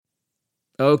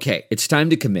Okay, it's time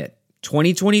to commit.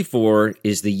 2024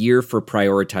 is the year for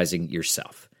prioritizing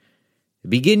yourself.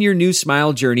 Begin your new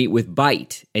smile journey with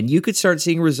Byte, and you could start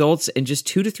seeing results in just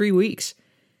 2 to 3 weeks.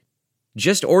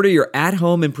 Just order your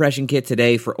at-home impression kit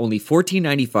today for only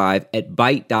 $14.95 at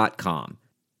Byte.com.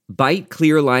 Byte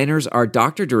clear liners are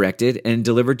doctor-directed and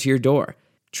delivered to your door.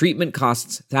 Treatment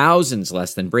costs thousands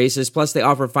less than braces, plus they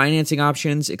offer financing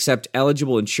options, accept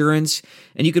eligible insurance,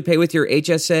 and you could pay with your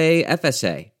HSA,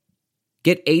 FSA.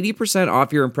 Get 80%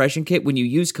 off your impression kit when you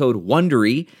use code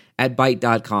WONDERY at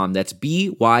Byte.com. That's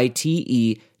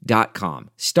BYTE.com.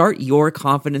 Start your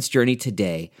confidence journey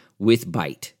today with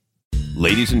Byte.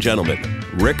 Ladies and gentlemen,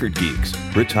 record geeks,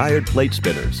 retired plate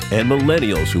spinners, and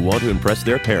millennials who want to impress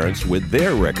their parents with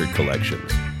their record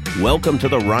collections. Welcome to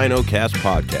the RhinoCast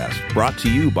podcast, brought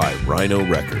to you by Rhino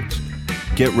Records.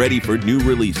 Get ready for new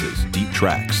releases, deep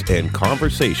tracks, and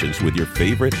conversations with your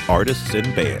favorite artists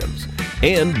and bands.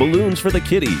 And balloons for the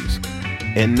kiddies.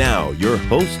 And now, your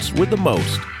hosts with the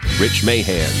most, Rich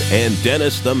Mahan and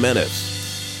Dennis the Menace.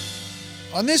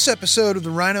 On this episode of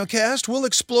the RhinoCast, we'll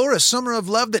explore a summer of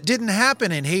love that didn't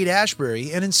happen in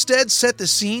Haight-Ashbury and instead set the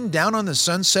scene down on the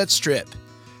Sunset Strip.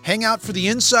 Hang out for the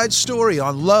inside story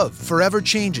on Love Forever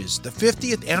Changes, the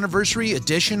 50th Anniversary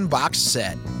Edition box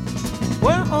set.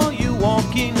 Where are you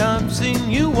walking? I've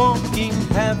seen you walking.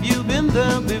 Have you been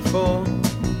there before?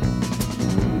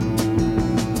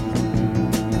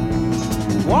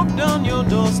 Walk down your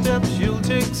doorsteps, you'll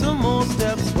take some more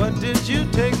steps. What did you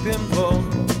take them for?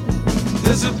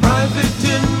 There's a private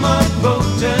in my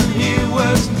boat and he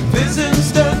wears fizz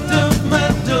instead of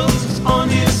medals on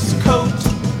his coat.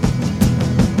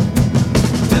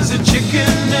 There's a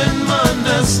chicken in my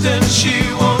nest and she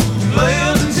won't play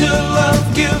until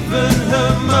I've given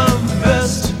her my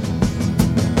best.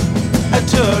 At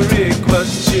her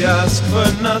request she asks for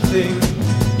nothing,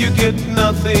 you get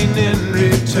nothing in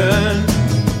return.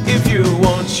 If you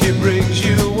want, she brings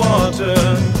you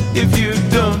water. If you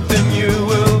don't, then you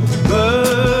will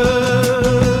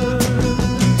burn.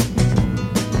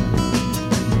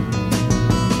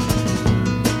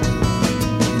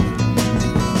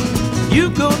 You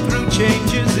go through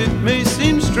changes, it may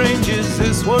seem strange. Is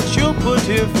this what you're put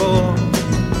here for?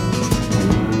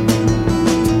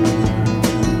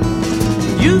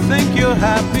 You think you're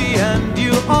happy and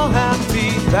you are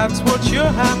happy. That's what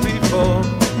you're happy for.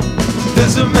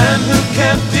 There's a man who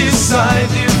can't decide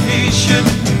if he should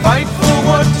fight for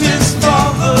what his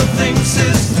father thinks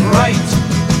is right.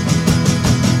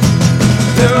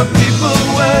 There are people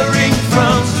wearing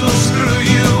crowns who'll screw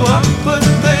you up, but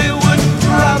they would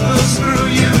rather screw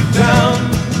you down.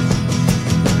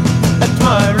 At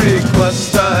my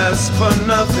request I ask for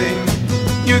nothing,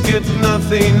 you get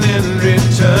nothing in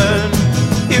return.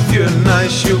 If you're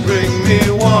nice, you'll bring me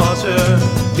water.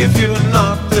 If you're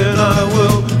not, then I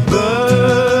will burn.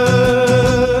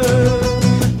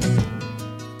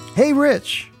 Hey,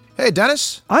 Rich. Hey,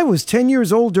 Dennis. I was 10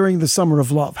 years old during the Summer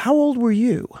of Love. How old were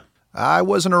you? I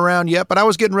wasn't around yet, but I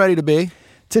was getting ready to be.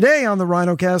 Today on the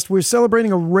RhinoCast, we're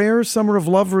celebrating a rare Summer of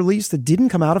Love release that didn't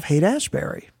come out of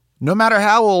Haight-Ashbury. No matter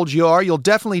how old you are, you'll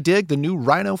definitely dig the new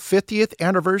Rhino 50th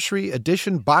Anniversary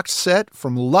Edition box set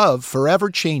from Love Forever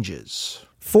Changes.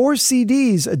 4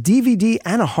 CDs, a DVD,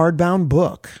 and a hardbound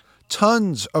book.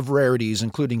 Tons of rarities,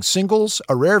 including singles,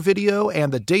 a rare video,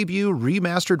 and the debut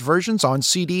remastered versions on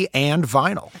CD and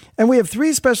vinyl. And we have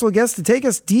 3 special guests to take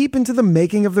us deep into the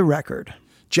making of the record.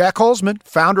 Jack Holzman,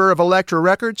 founder of Elektra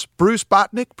Records, Bruce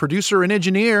Botnick, producer and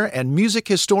engineer, and music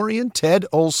historian Ted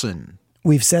Olson.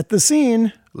 We've set the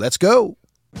scene. Let's go.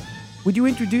 Would you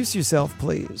introduce yourself,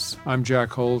 please? I'm Jack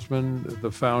Holzman,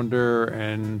 the founder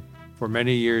and for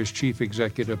many years chief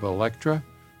executive of Elektra,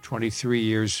 23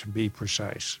 years to be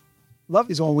precise. Love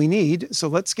is all we need, so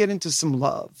let's get into some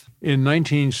love. In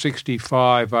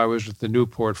 1965, I was at the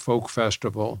Newport Folk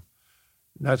Festival.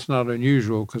 That's not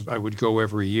unusual because I would go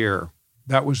every year.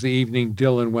 That was the evening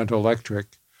Dylan went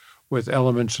electric with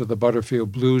elements of the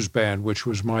Butterfield Blues Band, which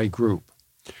was my group.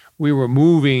 We were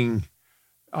moving,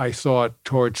 I thought,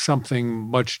 towards something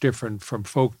much different from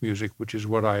folk music, which is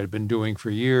what I had been doing for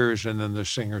years, and then the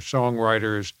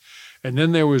singer-songwriters. And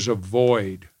then there was a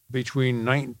void between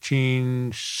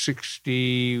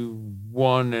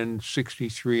 1961 and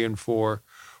 63 and 4,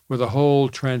 where the whole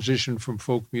transition from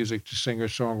folk music to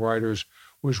singer-songwriters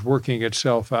was working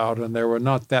itself out, and there were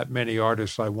not that many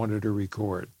artists I wanted to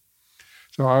record.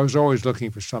 So I was always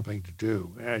looking for something to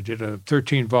do. And I did a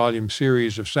 13-volume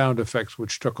series of sound effects,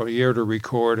 which took a year to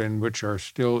record and which are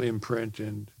still in print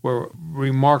and were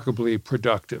remarkably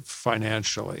productive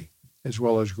financially, as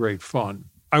well as great fun.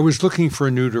 I was looking for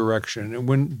a new direction, and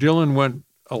when Dylan went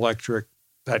electric,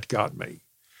 that got me.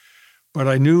 But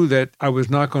I knew that I was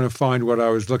not going to find what I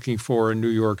was looking for in New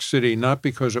York City, not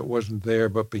because it wasn't there,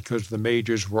 but because the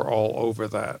majors were all over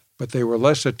that. But they were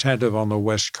less attentive on the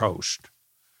West Coast.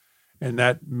 And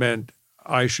that meant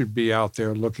I should be out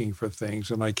there looking for things.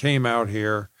 And I came out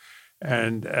here,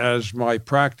 and as my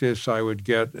practice, I would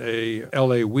get a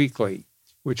LA Weekly,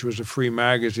 which was a free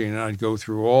magazine, and I'd go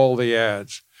through all the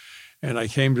ads. And I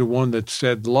came to one that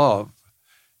said Love.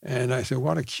 And I said,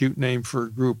 what a cute name for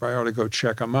a group. I ought to go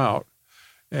check them out.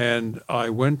 And I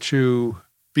went to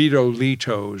Beto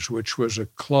Lito's, which was a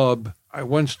club. I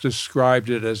once described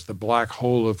it as the black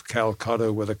hole of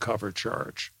Calcutta with a cover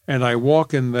charge. And I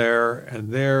walk in there,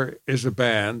 and there is a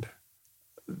band,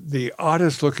 the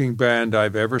oddest-looking band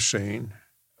I've ever seen,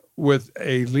 with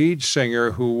a lead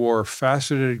singer who wore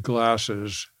faceted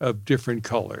glasses of different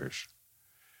colors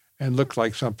and looked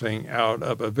like something out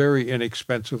of a very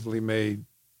inexpensively made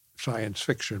science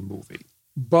fiction movie.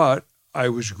 But I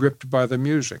was gripped by the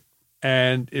music,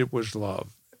 and it was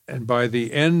love. And by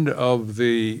the end of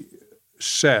the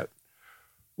set,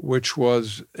 which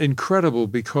was incredible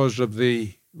because of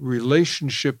the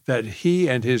relationship that he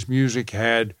and his music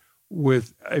had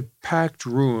with a packed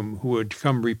room who would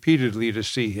come repeatedly to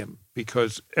see him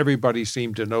because everybody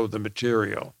seemed to know the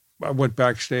material. I went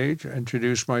backstage,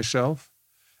 introduced myself,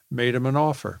 made him an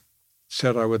offer.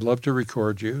 Said, I would love to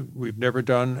record you. We've never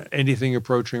done anything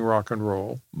approaching rock and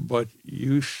roll, but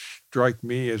you strike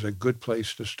me as a good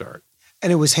place to start. And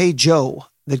it was Hey Joe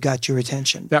that got your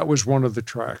attention. That was one of the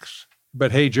tracks.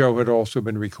 But Hey Joe had also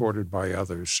been recorded by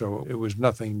others, so it was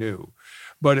nothing new.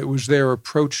 But it was their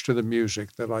approach to the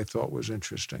music that I thought was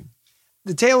interesting.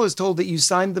 The tale is told that you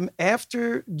signed them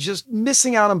after just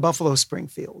missing out on Buffalo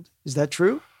Springfield. Is that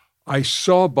true? I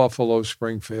saw Buffalo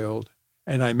Springfield,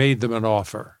 and I made them an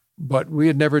offer. But we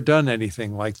had never done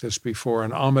anything like this before,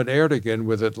 and Ahmet Ertegun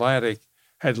with Atlantic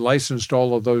had licensed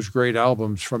all of those great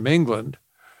albums from England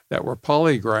that were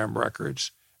Polygram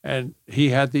records, and he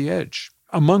had the edge.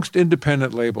 Amongst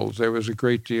independent labels, there was a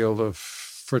great deal of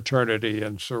fraternity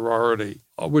and sorority,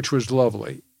 which was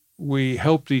lovely. We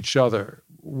helped each other.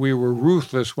 We were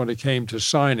ruthless when it came to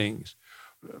signings.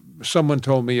 Someone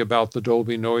told me about the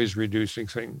Dolby noise reducing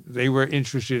thing. They were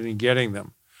interested in getting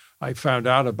them. I found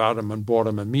out about them and bought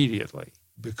them immediately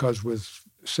because with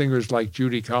singers like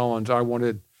Judy Collins, I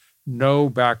wanted no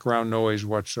background noise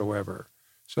whatsoever.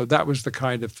 So that was the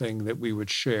kind of thing that we would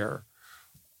share.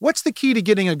 What's the key to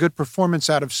getting a good performance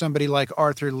out of somebody like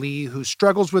Arthur Lee, who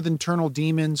struggles with internal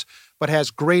demons but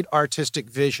has great artistic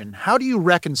vision? How do you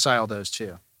reconcile those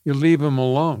two? You leave them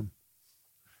alone.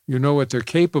 You know what they're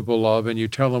capable of, and you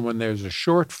tell them when there's a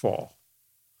shortfall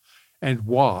and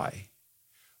why.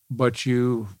 But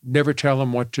you never tell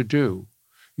them what to do.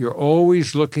 You're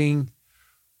always looking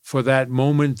for that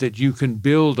moment that you can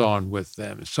build on with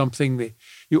them. Something that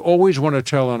you always want to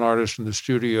tell an artist in the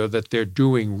studio that they're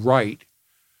doing right,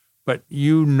 but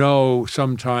you know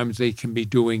sometimes they can be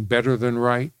doing better than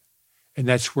right, and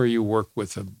that's where you work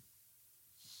with them.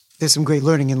 There's some great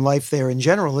learning in life there in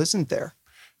general, isn't there?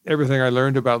 Everything I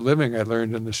learned about living, I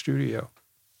learned in the studio.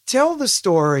 Tell the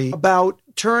story about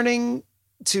turning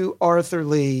to Arthur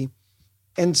Lee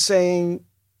and saying,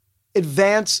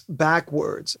 advance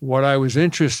backwards. What I was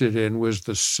interested in was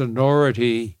the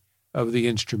sonority of the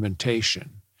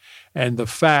instrumentation and the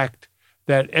fact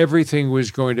that everything was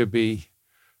going to be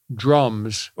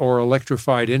drums or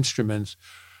electrified instruments,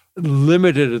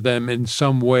 limited them in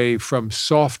some way from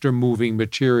softer moving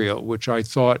material, which I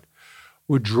thought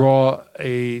would draw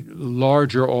a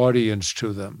larger audience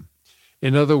to them.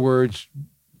 In other words,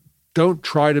 don't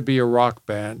try to be a rock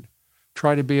band,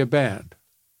 try to be a band.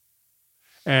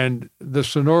 And the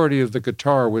sonority of the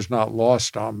guitar was not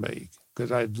lost on me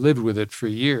because I'd lived with it for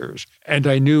years. And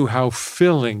I knew how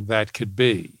filling that could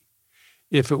be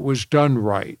if it was done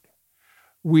right.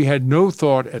 We had no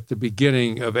thought at the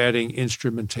beginning of adding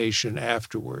instrumentation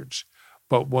afterwards.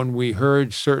 But when we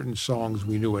heard certain songs,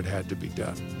 we knew it had to be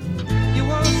done. You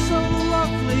are so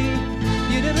lovely,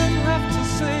 you didn't have to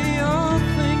say a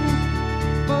thing.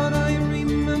 But I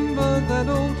remember that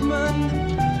old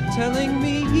man telling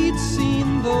me he'd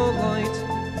seen the light.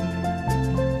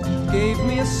 Gave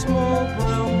me a small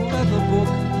brown leather book,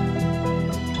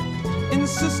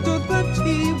 insisted that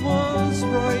he was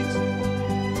right.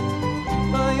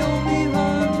 I only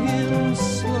heard him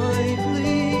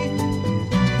slightly,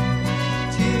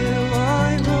 till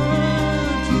I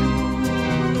heard you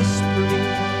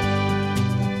whispering,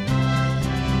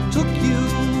 took you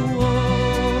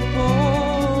up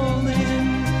all in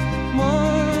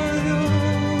my arms.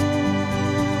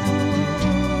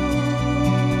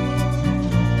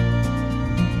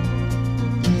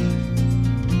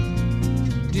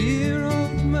 Dear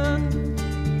old man,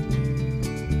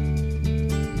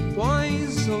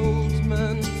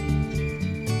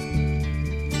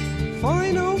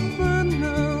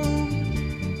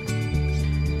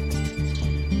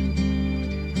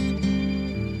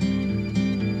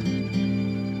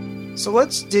 So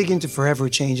let's dig into Forever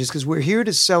Changes, because we're here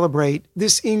to celebrate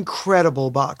this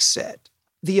incredible box set.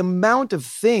 The amount of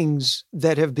things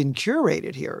that have been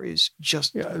curated here is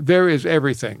just... Yeah, there is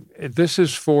everything. This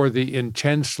is for the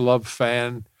intense love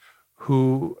fan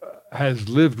who has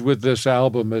lived with this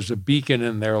album as a beacon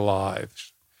in their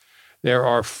lives. There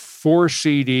are 4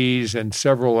 CDs and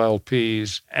several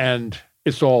LPs, and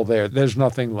it's all there. There's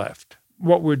nothing left.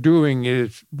 What we're doing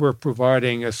is we're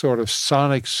providing a sort of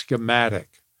sonic schematic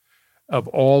of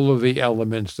all of the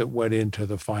elements that went into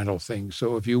the final thing.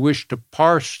 So if you wish to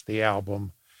parse the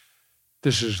album,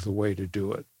 this is the way to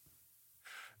do it.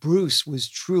 Bruce was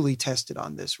truly tested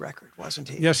on this record, wasn't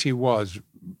he? Yes, he was.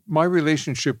 My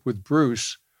relationship with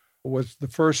Bruce was the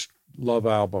first Love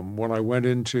album when I went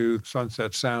into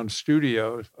Sunset Sound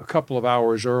Studios a couple of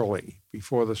hours early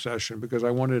before the session because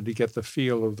I wanted to get the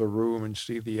feel of the room and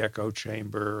see the echo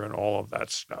chamber and all of that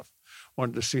stuff.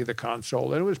 Wanted to see the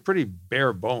console. And it was pretty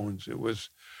bare bones.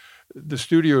 The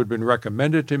studio had been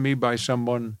recommended to me by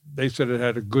someone. They said it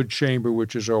had a good chamber,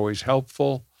 which is always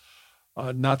helpful.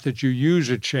 Not that you use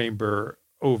a chamber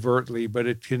overtly, but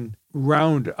it can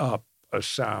round up a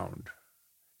sound.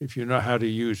 If you know how to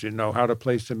use it, know how to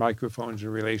place the microphones in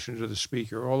relation to the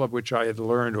speaker, all of which I had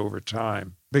learned over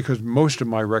time, because most of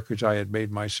my records I had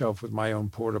made myself with my own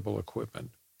portable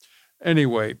equipment.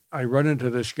 Anyway, I run into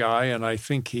this guy, and I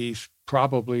think he's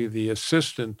probably the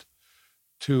assistant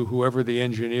to whoever the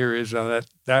engineer is, and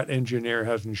that engineer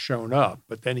hasn't shown up.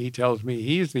 But then he tells me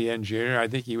he's the engineer. I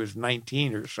think he was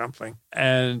 19 or something,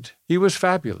 and he was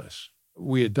fabulous.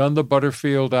 We had done the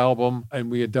Butterfield album, and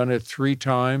we had done it 3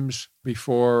 times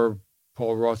before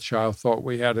Paul Rothchild thought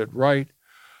we had it right.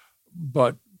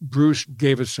 But Bruce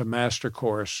gave us a master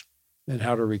course in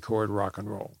how to record rock and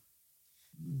roll.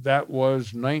 That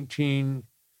was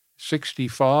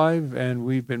 1965, and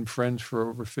we've been friends for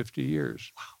over 50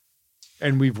 years. Wow.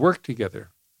 And we've worked together.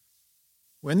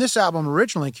 When this album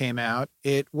originally came out,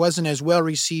 it wasn't as well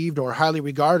received or highly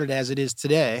regarded as it is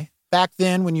today. Back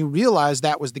then, when you realized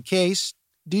that was the case,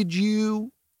 did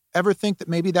you ever think that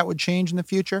maybe that would change in the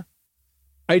future?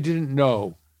 I didn't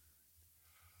know.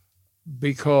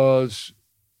 Because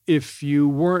if you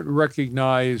weren't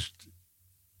recognized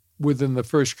within the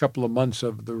first couple of months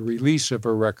of the release of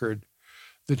a record,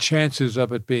 the chances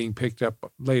of it being picked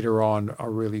up later on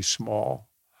are really small.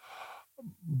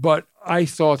 But I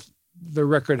thought the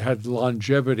record had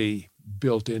longevity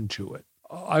built into it.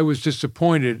 I was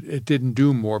disappointed it didn't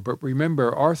do more, but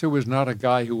remember, Arthur was not a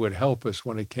guy who would help us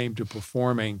when it came to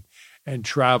performing and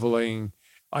traveling.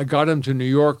 I got him to New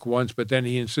York once, but then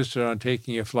he insisted on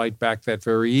taking a flight back that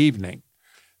very evening.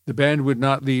 The band would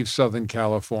not leave Southern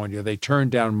California. They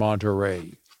turned down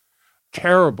Monterey.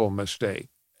 Terrible mistake.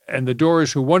 And the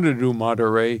Doors, who wanted to do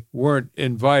Monterey, weren't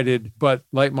invited, but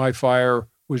Light My Fire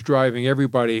was driving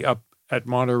everybody up at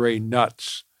Monterey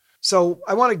nuts. So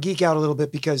I want to geek out a little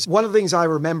bit because one of the things I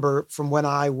remember from when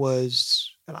I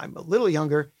was, and I'm a little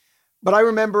younger, but I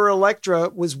remember Elektra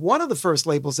was one of the first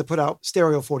labels that put out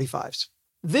stereo 45s.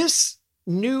 This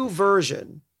new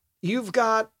version, you've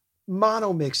got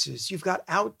mono mixes, you've got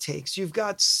outtakes, you've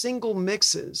got single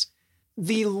mixes.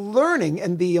 The learning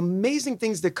and the amazing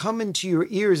things that come into your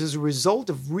ears as a result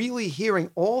of really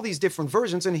hearing all these different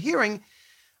versions and hearing,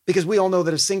 because we all know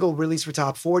that a single release for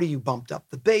Top 40, you bumped up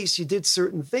the bass, you did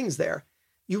certain things there.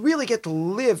 You really get to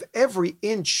live every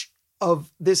inch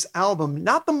of this album,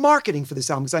 not the marketing for this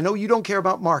album, because I know you don't care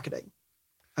about marketing.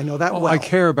 I know that well. I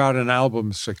care about an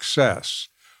album's success.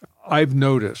 I've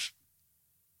noticed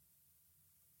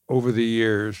over the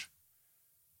years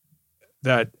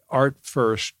that art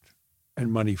first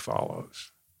and money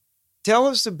follows. Tell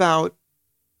us about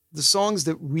the songs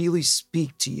that really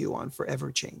speak to you on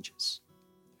Forever Changes.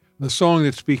 The song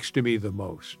that speaks to me the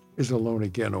most is Alone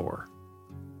Again Or.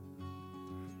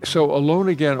 So Alone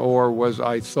Again Or was,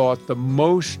 I thought, the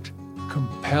most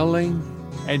compelling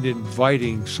and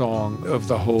inviting song of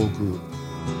the whole group.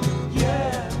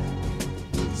 Yeah,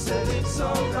 said it's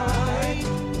all right.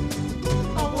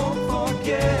 I won't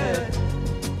forget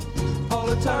all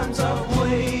the times I've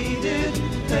waited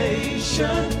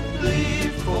patiently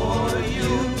for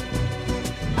you.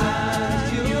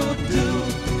 And you'll do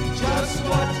just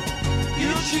what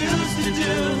you choose to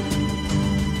do.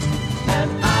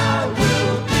 And I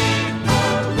will be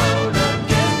alone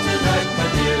again tonight, my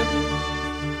dear.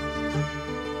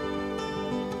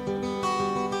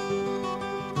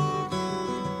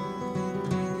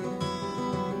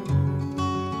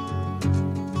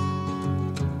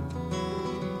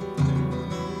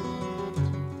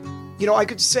 You know, I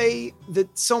could say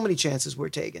that so many chances were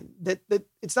taken, that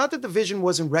it's not that the vision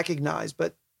wasn't recognized,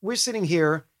 but we're sitting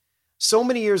here So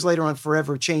many years later on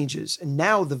Forever Changes, and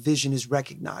now the vision is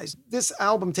recognized. This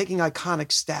album taking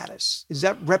iconic status, is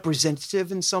that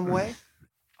representative in some way?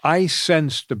 I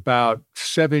sensed about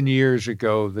 7 years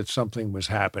ago that something was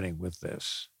happening with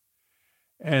this.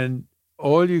 And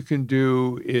all you can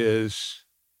do is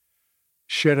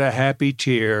shed a happy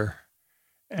tear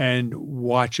and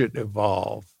watch it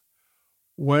evolve.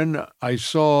 When I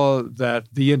saw that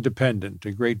The Independent,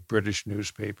 a great British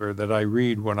newspaper that I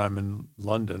read when I'm in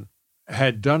London,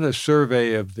 had done a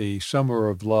survey of the Summer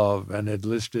of Love and had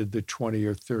listed the 20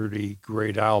 or 30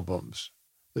 great albums.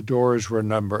 The Doors were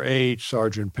number 8,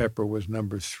 Sgt. Pepper was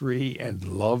number 3, and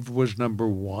Love was number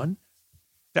 1.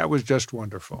 That was just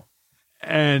wonderful.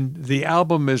 And the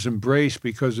album is embraced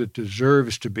because it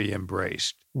deserves to be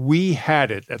embraced. We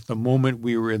had it at the moment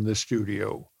we were in the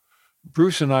studio.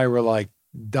 Bruce and I were like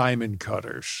diamond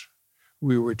cutters.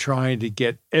 We were trying to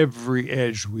get every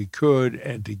edge we could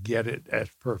and to get it as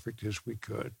perfect as we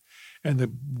could. And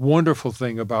the wonderful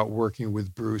thing about working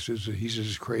with Bruce is that he's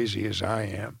as crazy as I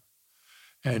am.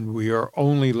 And we are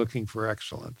only looking for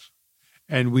excellence.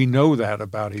 And we know that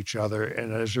about each other.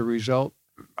 And as a result,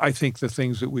 I think the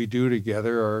things that we do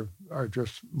together are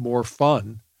just more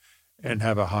fun and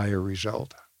have a higher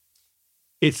result.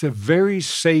 It's a very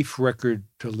safe record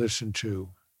to listen to.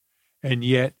 And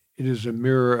yet it is a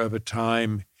mirror of a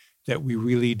time that we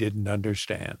really didn't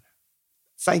understand.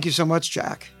 Thank you so much,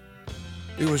 Jack.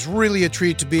 It was really a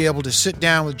treat to be able to sit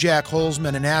down with Jack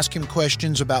Holzman and ask him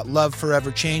questions about Love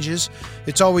Forever Changes.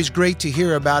 It's always great to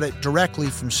hear about it directly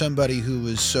from somebody who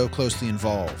was so closely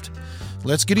involved.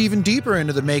 Let's get even deeper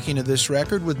into the making of this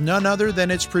record with none other than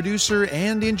its producer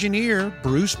and engineer,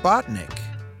 Bruce Botnick.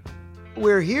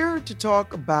 We're here to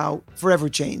talk about Forever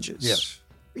Changes. Yes.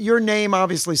 Your name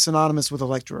obviously synonymous with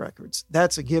Elektra Records.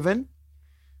 That's a given.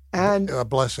 And a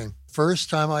blessing. First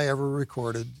time I ever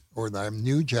recorded, or that I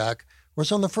knew Jack,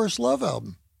 was on the first Love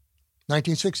album,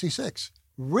 1966.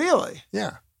 Really?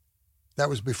 Yeah. That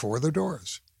was before the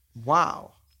Doors.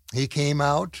 Wow. He came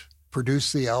out,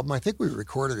 produced the album. I think we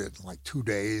recorded it in like 2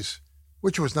 days,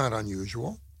 which was not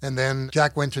unusual. And then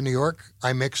Jack went to New York.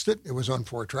 I mixed it. It was on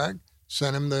 4-track.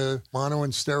 Sent him the mono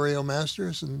and stereo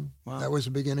masters, and that was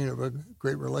the beginning of a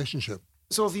great relationship.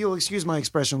 So if you'll excuse my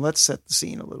expression, let's set the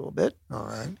scene a little bit. All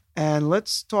right. And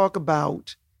let's talk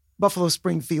about Buffalo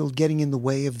Springfield getting in the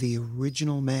way of the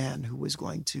original man who was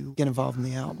going to get involved in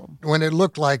the album. When it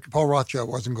looked like Paul Rothschild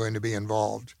wasn't going to be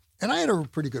involved, and I had a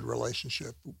pretty good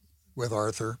relationship with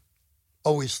Arthur,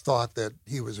 always thought that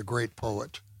he was a great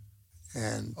poet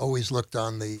and always looked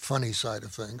on the funny side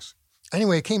of things.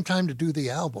 Anyway, it came time to do the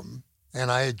album. And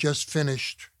I had just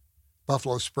finished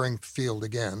Buffalo Springfield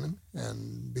again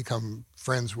and become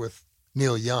friends with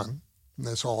Neil Young. And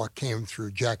this all came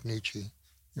through Jack Nietzsche,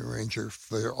 the arranger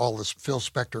for all the Phil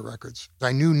Spector records.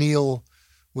 I knew Neil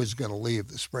was going to leave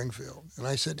the Springfield. And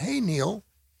I said, hey, Neil,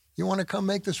 you want to come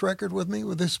make this record with me,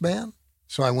 with this band?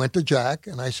 So I went to Jack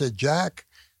and I said, Jack,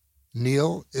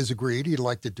 Neil is agreed. He'd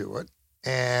like to do it.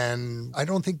 And I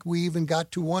don't think we even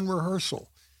got to one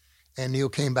rehearsal. And Neil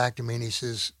came back to me and he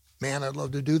says, man, I'd love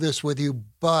to do this with you,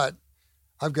 but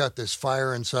I've got this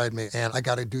fire inside me and I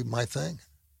got to do my thing.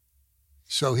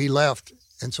 So he left,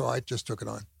 and so I just took it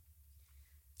on.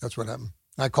 That's what happened.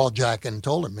 I called Jack and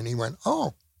told him, and he went,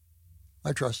 oh,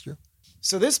 I trust you.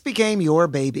 So this became your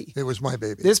baby. It was my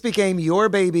baby. This became your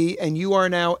baby, and you are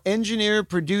now engineer,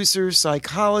 producer,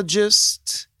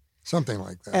 psychologist. Something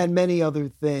like that. And many other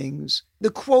things. The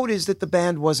quote is that the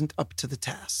band wasn't up to the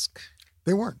task.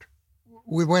 They weren't.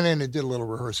 We went in and did a little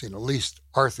rehearsing, at least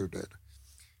Arthur did.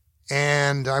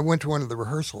 And I went to one of the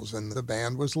rehearsals and the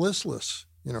band was listless.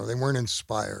 You know, they weren't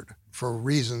inspired for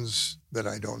reasons that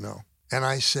I don't know. And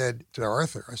I said to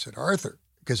Arthur, Arthur,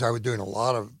 because I was doing a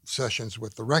lot of sessions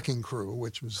with the Wrecking Crew,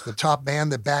 which was the top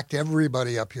band that backed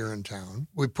everybody up here in town.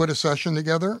 We put a session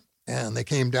together and they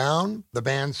came down. The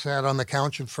band sat on the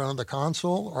couch in front of the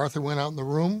console. Arthur went out in the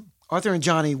room. Arthur and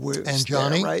Johnny were And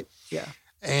Johnny. there, right? Yeah.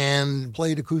 And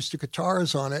played acoustic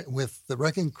guitars on it with the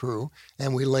Wrecking Crew,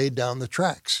 and we laid down the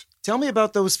tracks. Tell me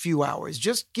about those few hours.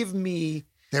 Just give me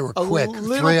They were a quick, little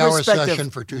 3-hour perspective.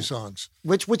 session for 2 songs.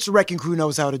 Which the Wrecking Crew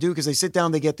knows how to do, because they sit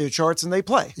down, they get their charts, and they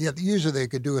play. Yeah, usually they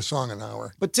could do a song an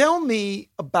hour. But tell me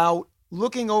about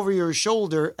looking over your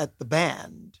shoulder at the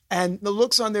band and the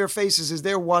looks on their faces as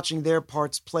they're watching their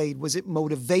parts played. Was it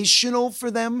motivational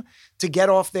for them to get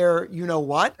off their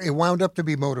you-know-what? It wound up to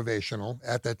be motivational.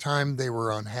 At that time, they were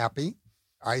unhappy.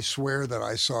 I swear that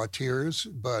I saw tears,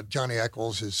 but Johnny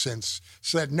Eccles has since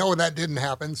said, no, that didn't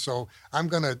happen. So I'm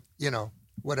going to,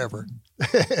 whatever.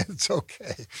 It's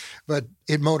okay. But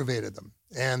it motivated them.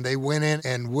 And they went in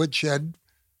and woodshed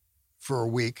for a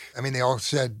week. I mean, they all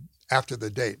said after the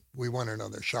date, we want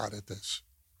another shot at this.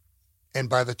 And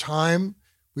by the time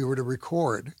we were to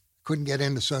record, couldn't get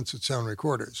into Sunset Sound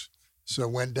Recorders. So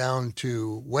went down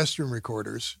to Western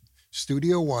Recorders,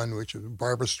 Studio One, which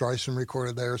Barbra Streisand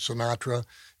recorded there, Sinatra. It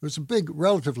was a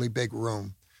relatively big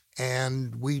room.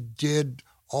 And we did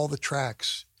all the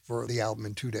tracks for the album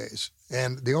in 2 days.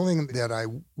 And the only thing that I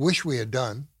wish we had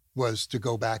done was to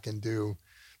go back and do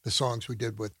the songs we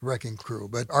did with Wrecking Crew.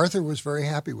 But Arthur was very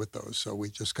happy with those, so we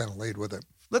just kind of laid with it.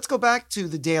 Let's go back to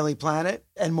The Daily Planet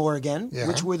and More Again,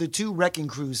 which were the 2 Wrecking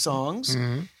Crew songs.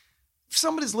 Mm-hmm. If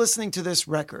somebody's listening to this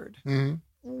record,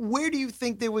 where do you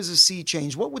think there was a sea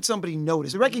change? What would somebody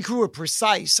notice? The Wrecking Crew are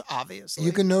precise, obviously.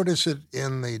 You can notice it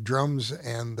in the drums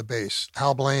and the bass.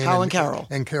 Hal Blaine and Carol.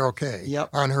 And Carol Kay.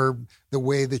 On the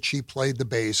way that she played the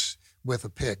bass with a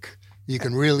pick. You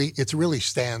can it really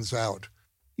stands out.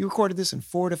 You recorded this in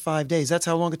 4 to 5 days. That's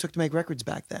how long it took to make records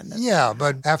back then. Yeah,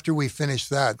 but after we finished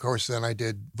that, of course, then I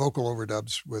did vocal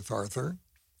overdubs with Arthur.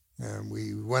 And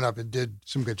we went up and did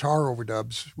some guitar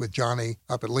overdubs with Johnny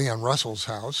up at Leon Russell's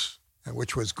house,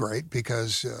 which was great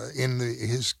because in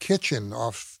his kitchen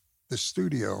off the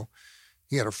studio,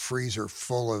 he had a freezer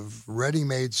full of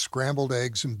ready-made scrambled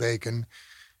eggs and bacon.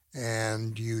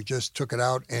 And you just took it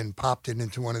out and popped it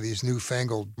into one of these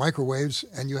newfangled microwaves,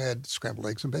 and you had scrambled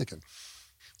eggs and bacon.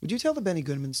 Would you tell the Benny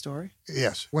Goodman story?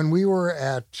 Yes. When we were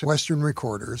at Western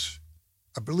Recorders,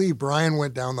 I believe Brian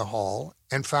went down the hall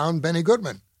and found Benny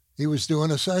Goodman. He was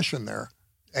doing a session there,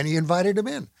 and he invited him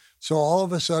in. So all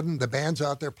of a sudden, the band's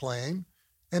out there playing,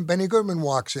 and Benny Goodman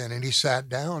walks in, and he sat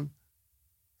down.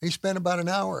 He spent about an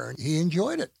hour, and he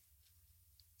enjoyed it,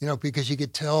 because you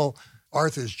could tell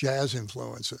Arthur's jazz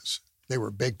influences. They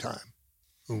were big time.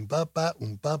 Bop,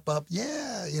 bop,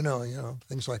 yeah,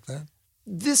 things like that.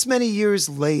 This many years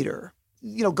later,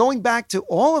 going back to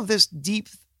all of this deep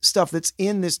stuff that's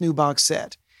in this new box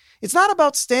set, it's not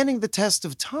about standing the test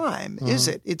of time, is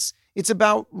it? It's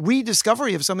about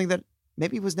rediscovery of something that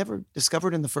maybe was never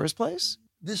discovered in the first place.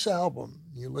 This album,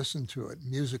 you listen to it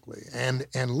musically and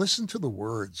listen to the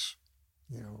words.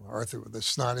 Arthur, the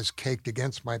snot is caked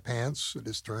against my pants. It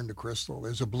is turned to crystal.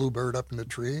 There's a bluebird up in the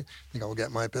tree. I think I'll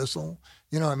get my pistol.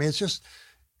 It's just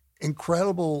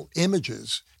incredible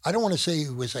images. I don't want to say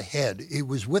it was ahead. It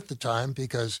was with the time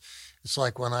because it's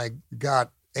like when I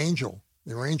got Angel,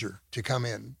 the arranger, to come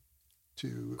in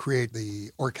to create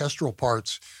the orchestral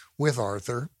parts with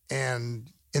Arthur.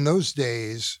 And in those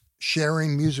days,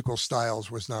 sharing musical styles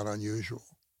was not unusual.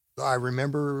 I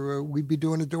remember we'd be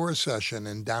doing a Doors session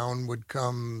and down would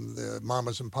come the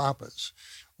Mamas and Papas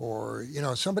or,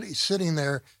 somebody sitting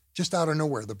there just out of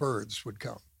nowhere, the Byrds would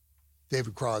come,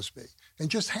 David Crosby, and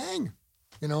just hang,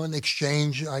 and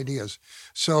exchange ideas.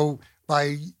 So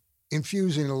by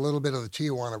infusing a little bit of the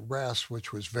Tijuana brass,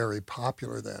 which was very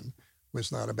popular then,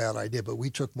 was not a bad idea, but we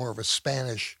took more of a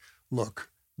Spanish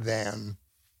look than,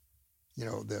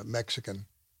 the Mexican.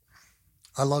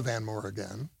 I love Ann Moore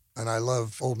Again. And I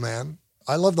love Old Man.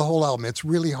 I love the whole album. It's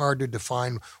really hard to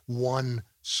define one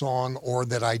song or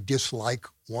that I dislike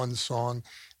one song.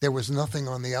 There was nothing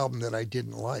on the album that I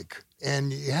didn't like.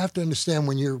 And you have to understand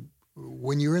when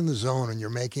you're in the zone and you're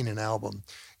making an album,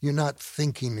 you're not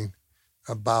thinking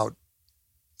about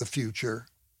the future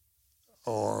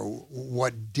or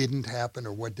what didn't happen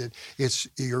or what did.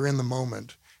 You're in the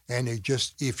moment. And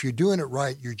if you're doing it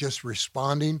right, you're just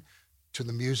responding to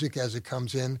the music as it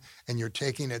comes in, and you're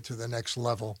taking it to the next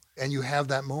level, and you have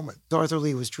that moment. Arthur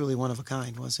Lee was truly one of a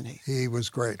kind, wasn't he? He was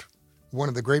great. One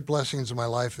of the great blessings of my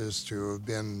life is to have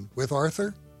been with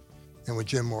Arthur and with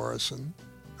Jim Morrison.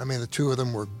 The two of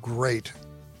them were great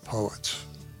poets,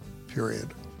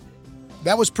 period.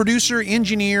 That was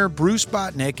producer-engineer Bruce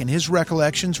Botnick and his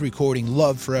recollections recording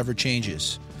Love Forever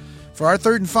Changes. For our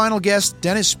third and final guest,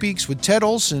 Dennis speaks with Ted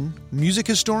Olson, music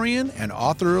historian and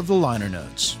author of the liner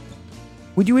notes.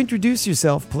 Would you introduce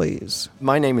yourself, please?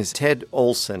 My name is Ted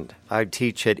Olson. I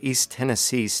teach at East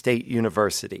Tennessee State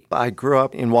University. I grew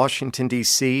up in Washington,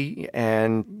 D.C.,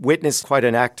 and witnessed quite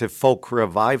an active folk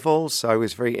revival, so I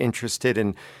was very interested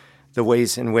in the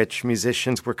ways in which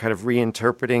musicians were kind of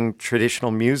reinterpreting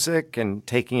traditional music and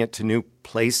taking it to new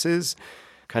places.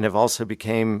 Kind of also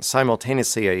became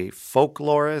simultaneously a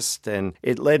folklorist, and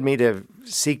it led me to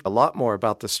seek a lot more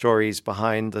about the stories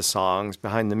behind the songs,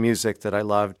 behind the music that I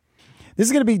loved. This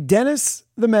is going to be Dennis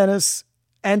the Menace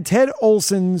and Ted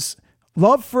Olson's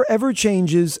Love Forever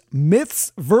Changes,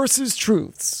 Myths versus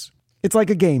Truths. It's like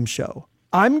a game show.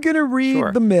 I'm going to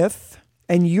read the myth,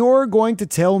 and you're going to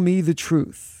tell me the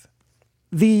truth.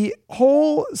 The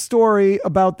whole story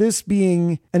about this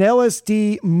being an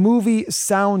LSD movie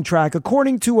soundtrack,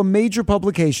 according to a major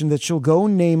publication that shall go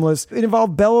nameless, it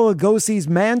involved Bela Lugosi's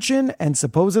mansion and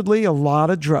supposedly a lot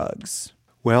of drugs.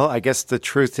 Well, I guess the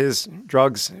truth is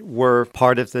drugs were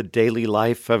part of the daily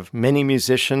life of many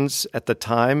musicians at the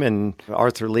time, and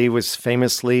Arthur Lee was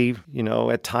famously,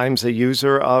 at times a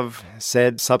user of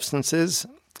said substances.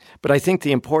 But I think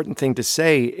the important thing to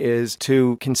say is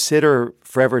to consider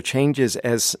Forever Changes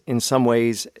as, in some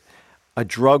ways, a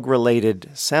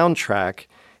drug-related soundtrack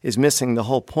is missing the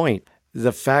whole point.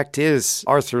 The fact is,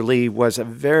 Arthur Lee was a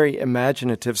very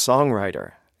imaginative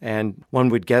songwriter. And one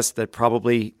would guess that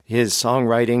probably his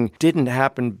songwriting didn't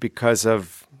happen because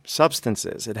of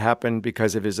substances. It happened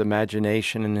because of his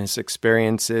imagination and his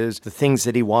experiences, the things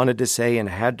that he wanted to say and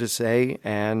had to say.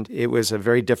 And it was a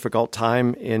very difficult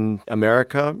time in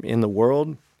America, in the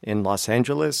world, in Los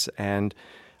Angeles. And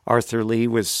Arthur Lee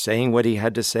was saying what he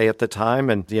had to say at the time,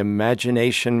 and the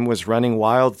imagination was running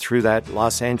wild through that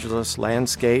Los Angeles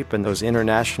landscape and those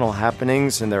international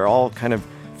happenings, and they're all kind of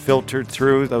filtered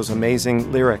through those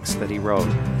amazing lyrics that he wrote.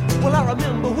 Well, I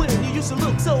remember when you used to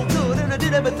look so good, and I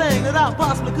did everything that I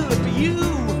possibly could for you.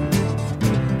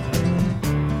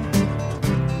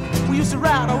 We used to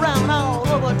ride around all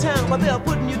over town, but they're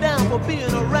putting you down for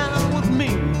being around with me.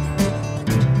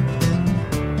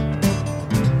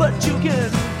 But you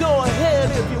can go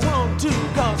ahead if you want to,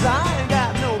 'cause I ain't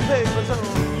got no papers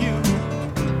on you.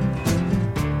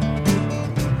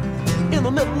 In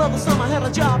the middle of the summer, I had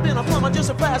a job in a plumber, just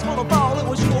a pass for the ball. It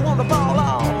was you who wanted to ball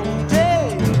all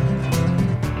day.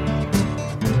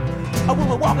 We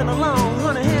were walking along,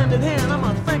 honey, hand in hand.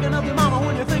 I'm thinking of your mama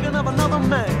when you're thinking of another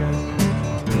man.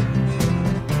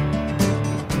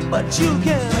 But you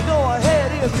can go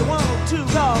ahead if you want to,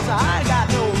 'cause I ain't got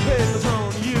no papers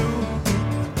on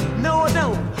you. No, I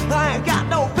don't. I ain't got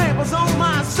no papers on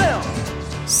myself.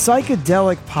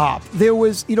 Psychedelic pop. There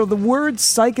was, the word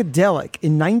psychedelic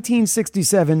in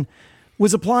 1967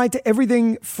 was applied to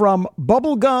everything from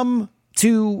bubblegum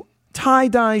to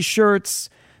tie-dye shirts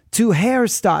to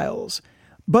hairstyles.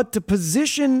 But to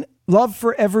position Love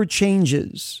Forever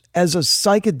Changes as a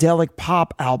psychedelic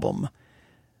pop album.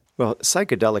 Well,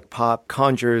 psychedelic pop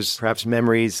conjures perhaps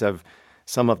memories of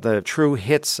some of the true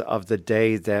hits of the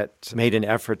day that made an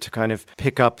effort to kind of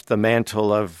pick up the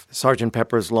mantle of Sgt.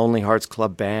 Pepper's Lonely Hearts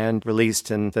Club Band,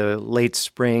 released in the late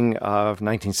spring of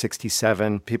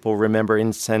 1967. People remember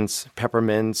Incense,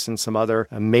 Peppermints, and some other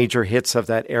major hits of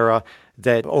that era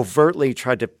that overtly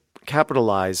tried to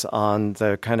capitalize on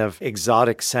the kind of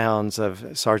exotic sounds of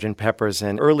Sgt. Pepper's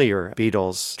and earlier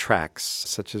Beatles tracks,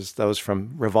 such as those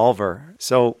from Revolver.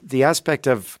 So the aspect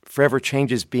of Forever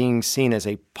Changes being seen as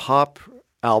a pop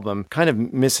album kind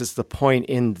of misses the point,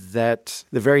 in that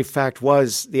the very fact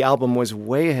was the album was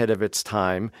way ahead of its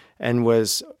time and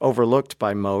was overlooked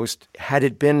by most. Had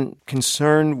it been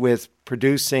concerned with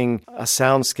producing a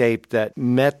soundscape that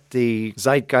met the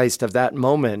zeitgeist of that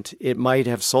moment, it might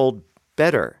have sold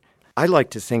better. I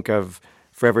like to think of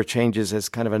Forever Changes as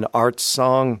kind of an art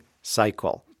song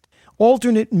cycle.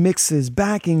 Alternate mixes,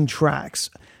 backing tracks,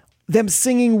 them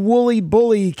singing Wooly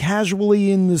Bully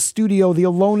casually in the studio, the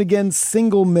Alone Again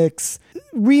single mix,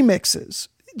 remixes.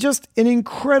 Just an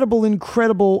incredible,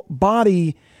 incredible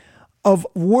body of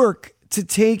work to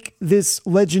take this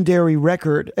legendary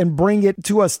record and bring it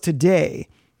to us today.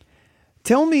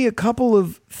 Tell me a couple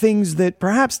of things that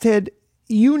perhaps, Ted,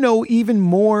 you know even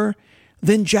more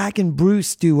than Jack and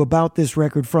Bruce do about this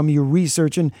record from your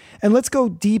research. And let's go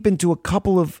deep into a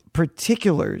couple of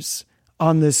particulars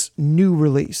on this new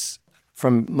release.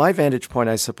 From my vantage point,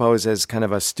 I suppose, as kind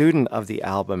of a student of the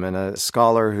album and a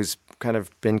scholar who's kind of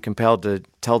been compelled to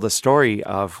tell the story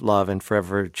of Love and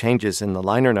Forever Changes in the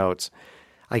liner notes,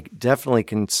 I definitely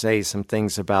can say some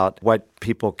things about what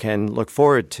people can look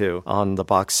forward to on the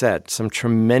box set. Some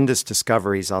tremendous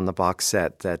discoveries on the box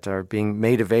set that are being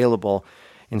made available,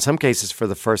 in some cases for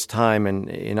the first time, and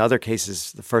in other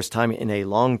cases the first time in a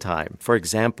long time. For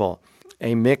example,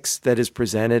 a mix that is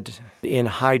presented in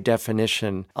high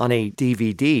definition on a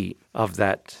DVD of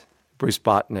that Bruce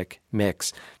Botnick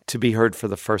mix to be heard for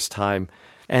the first time.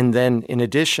 And then in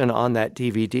addition on that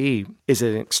DVD is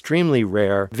an extremely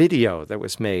rare video that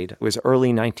was made. It was early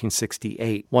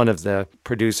 1968. One of the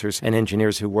producers and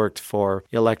engineers who worked for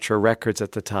Elektra Records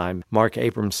at the time, Mark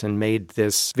Abramson, made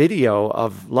this video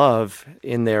of Love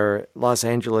in their Los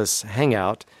Angeles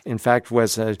hangout. In fact,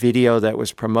 was a video that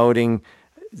was promoting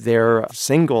their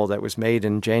single that was made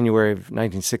in January of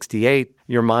 1968,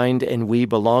 Your Mind and We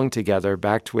Belong Together,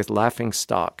 backed with Laughing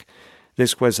Stock.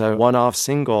 This was a one-off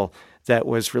single that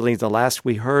was really the last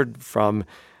we heard from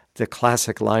the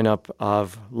classic lineup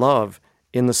of Love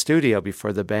in the studio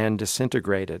before the band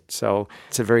disintegrated. So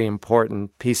it's a very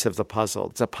important piece of the puzzle.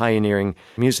 It's a pioneering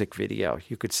music video.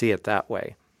 You could see it that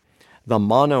way. The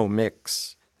mono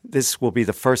mix. This will be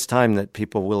the first time that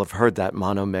people will have heard that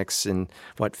mono mix in,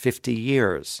 50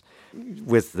 years.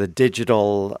 With the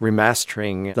digital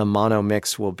remastering, the mono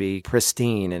mix will be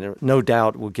pristine, and it no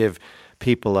doubt will give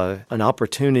people an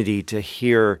opportunity to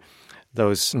hear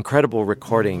those incredible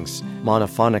recordings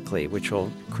monophonically, which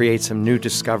will create some new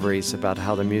discoveries about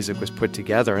how the music was put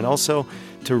together, and also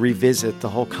to revisit the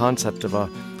whole concept of a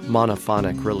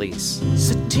monophonic release.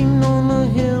 Sitting on a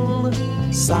hillside,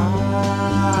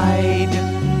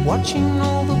 watching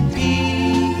all the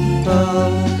people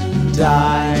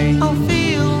die. I'll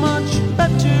feel much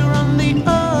better on the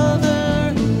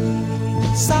other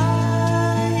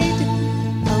side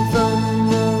of the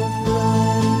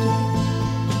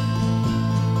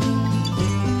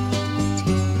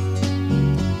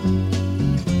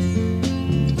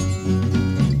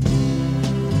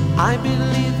I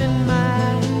believe in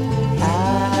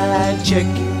magic.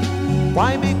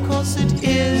 Why? Because it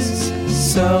is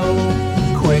so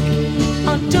quick.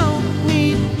 I don't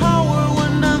need power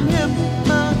when I'm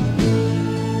hypnotized.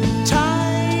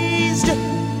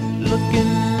 Look in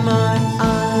my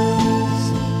eyes.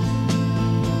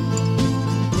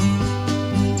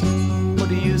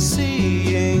 What are you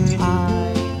seeing?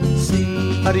 I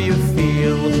see. How do you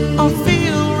feel? I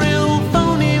feel real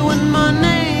phony when my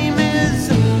name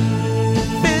is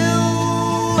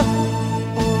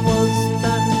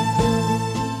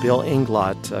Bill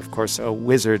Inglot, of course, a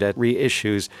wizard at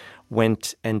reissues,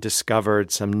 went and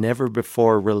discovered some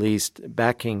never-before-released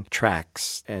backing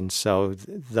tracks. And so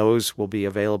those will be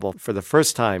available for the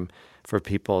first time for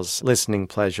people's listening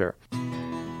pleasure.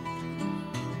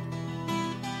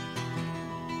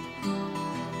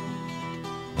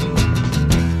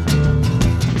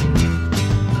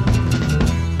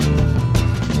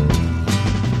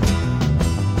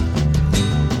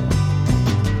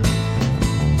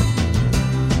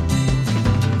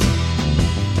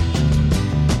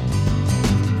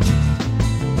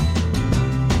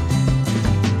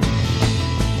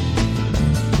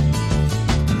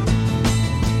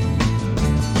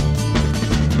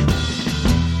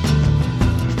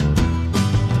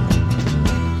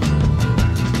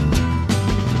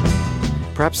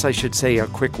 Perhaps I should say a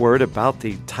quick word about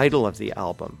the title of the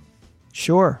album.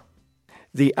 Sure.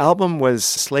 The album was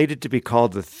slated to be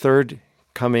called The Third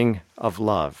Coming of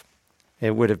Love.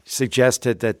 It would have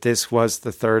suggested that this was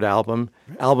the third album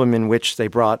in which they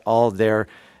brought all their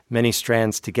many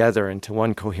strands together into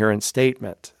one coherent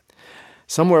statement.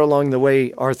 Somewhere along the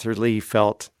way, Arthur Lee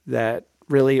felt that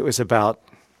really it was about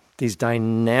these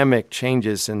dynamic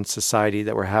changes in society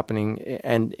that were happening,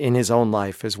 and in his own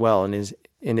life as well, in his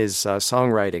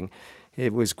songwriting.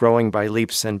 It was growing by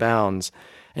leaps and bounds.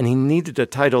 And he needed a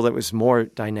title that was more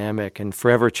dynamic, and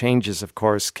Forever Changes, of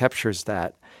course, captures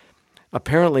that.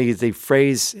 Apparently, the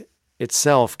phrase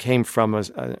itself came from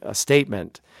a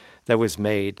statement that was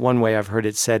made. One way I've heard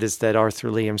it said is that Arthur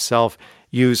Lee himself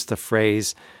used the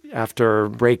phrase after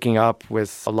breaking up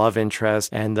with a love interest,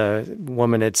 and the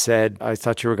woman had said, "I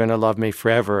thought you were going to love me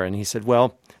forever." And he said,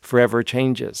 "Well, forever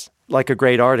changes." Like a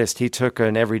great artist, he took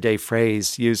an everyday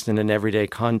phrase used in an everyday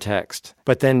context,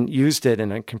 but then used it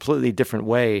in a completely different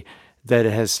way that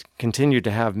has continued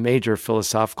to have major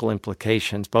philosophical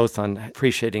implications, both on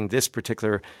appreciating this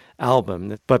particular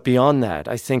album. But beyond that,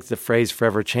 I think the phrase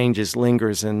forever changes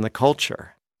lingers in the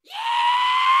culture.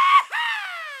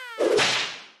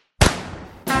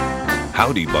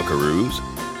 Howdy, buckaroos.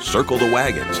 Circle the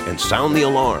wagons and sound the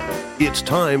alarm. It's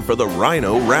time for the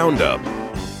Rhino Roundup.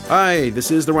 Hi,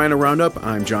 this is the Rhino Roundup.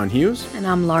 I'm John Hughes. And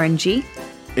I'm Lauren G.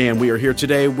 And we are here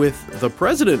today with the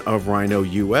president of Rhino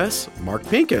US, Mark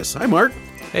Pincus. Hi, Mark.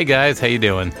 Hey, guys. How you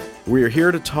doing? We are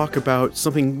here to talk about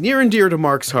something near and dear to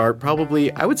Mark's heart.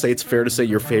 Probably, I would say it's fair to say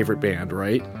your favorite band,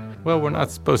 right? Well, we're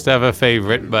not supposed to have a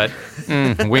favorite, but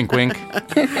wink, wink.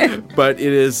 But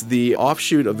it is the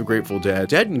offshoot of the Grateful Dead,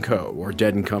 Dead & Co., or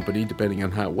Dead & Company, depending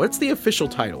on how. What's the official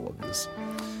title of this?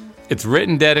 It's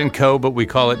written Dead & Co., but we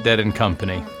call it Dead &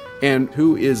 Company. And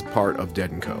who is part of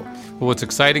Dead & Co.? Well, what's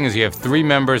exciting is you have 3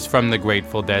 members from the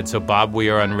Grateful Dead. So Bob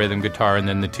Weir on rhythm guitar, and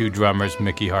then the 2 drummers,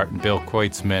 Mickey Hart and Bill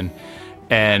Kreutzmann.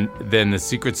 And then the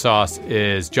secret sauce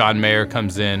is John Mayer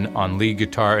comes in on lead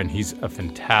guitar, and he's a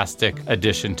fantastic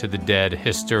addition to the Dead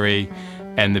history.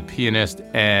 And the pianist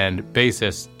and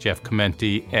bassist, Jeff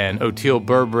Clementi and Oteil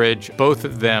Burbridge, both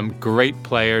of them great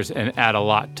players and add a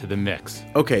lot to the mix.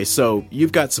 Okay, so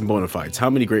you've got some bona fides.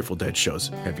 How many Grateful Dead shows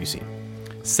have you seen?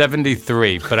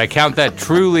 73, but I count that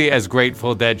truly as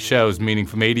Grateful Dead shows, meaning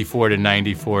from 84 to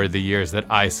 94, the years that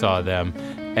I saw them,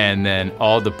 and then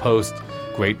all the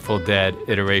post-Grateful Dead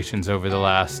iterations over the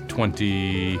last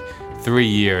 23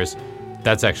 years.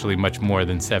 That's actually much more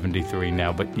than 73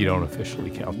 now, but you don't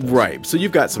officially count those. Right, so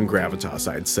you've got some gravitas,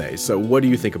 I'd say. So what do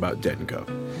you think about Dead & Co.?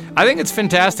 I think it's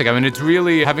fantastic. I mean, it's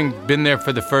really, having been there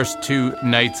for the first 2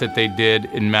 nights that they did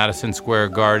in Madison Square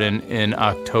Garden in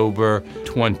October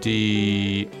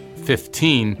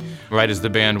 2015, right as the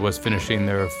band was finishing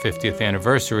their 50th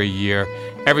anniversary year,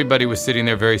 everybody was sitting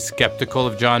there very skeptical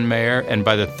of John Mayer, and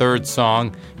by the 3rd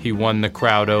song, he won the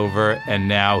crowd over, and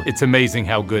now it's amazing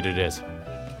how good it is.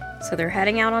 So they're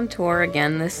heading out on tour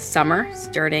again this summer,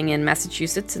 starting in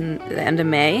Massachusetts in the end of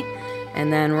May,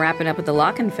 and then wrapping up with the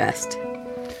Lockenfest.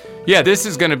 Yeah, this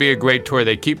is going to be a great tour.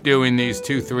 They keep doing these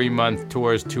 2-3-month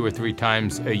tours 2 or 3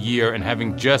 times a year, and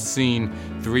having just seen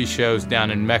 3 shows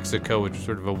down in Mexico, which was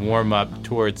sort of a warm-up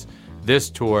towards this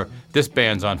tour, this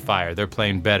band's on fire. They're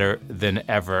playing better than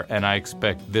ever, and I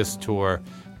expect this tour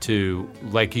to,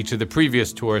 like each of the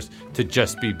previous tours, to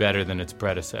just be better than its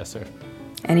predecessor.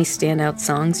 Any standout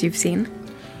songs you've seen?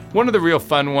 One of the real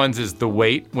fun ones is The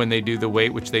Wait, when they do The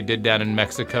Wait, which they did down in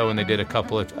Mexico, and they did a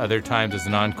couple of other times as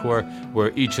an encore,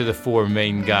 where each of the 4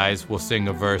 main guys will sing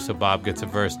a verse. So Bob gets a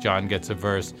verse, John gets a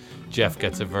verse, Jeff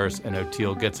gets a verse, and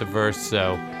Oteil gets a verse.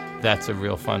 So that's a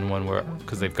real fun one,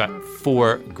 because they've got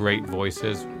 4 great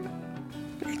voices.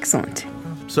 Excellent.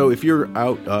 So if you're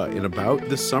out and about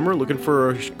this summer looking for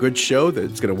a good show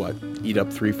that's going to, eat up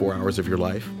 3-4 hours of your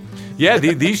life? Yeah,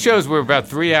 these shows were about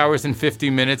 3 hours and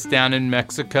 50 minutes down in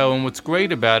Mexico, and what's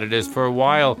great about it is for a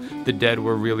while the Dead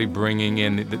were really bringing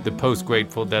in, the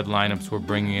post-Grateful Dead lineups were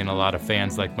bringing in a lot of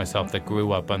fans like myself that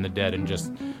grew up on the Dead and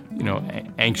just,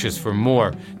 anxious for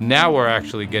more. Now we're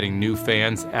actually getting new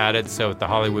fans added, so at the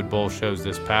Hollywood Bowl shows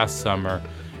this past summer,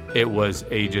 it was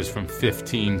ages from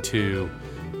 15 to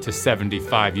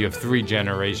 75. You have 3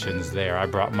 generations there. I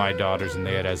brought my daughters, and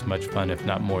they had as much fun, if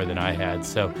not more, than I had.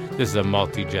 So this is a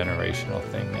multi-generational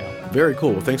thing now. Very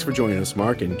cool. Well, thanks for joining us,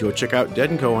 Mark, and go check out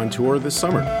Dead & Co. on tour this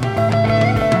summer.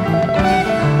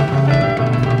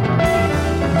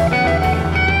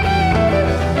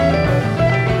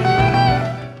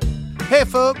 Hey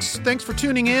folks, thanks for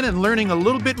tuning in and learning a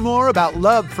little bit more about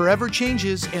Love Forever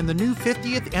Changes and the new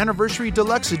 50th Anniversary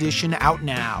Deluxe Edition out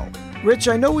now. Rich,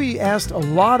 I know we asked a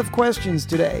lot of questions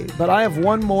today, but I have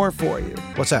one more for you.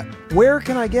 What's that? Where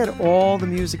can I get all the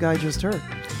music I just heard?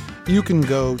 You can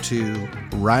go to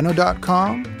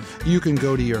rhino.com. You can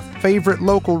go to your favorite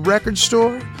local record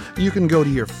store. You can go to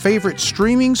your favorite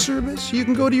streaming service. You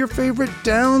can go to your favorite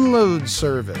download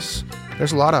service.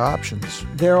 There's a lot of options.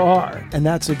 There are, and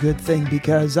that's a good thing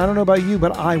because I don't know about you,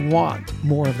 but I want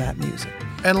more of that music.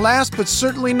 And last but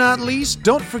certainly not least,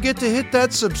 don't forget to hit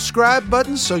that subscribe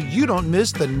button so you don't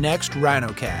miss the next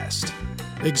RhinoCast.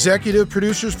 Executive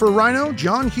producers for Rhino,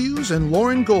 John Hughes and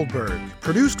Lauren Goldberg.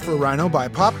 Produced for Rhino by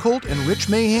Pop Cult and Rich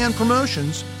Mahan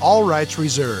Promotions, all rights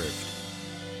reserved.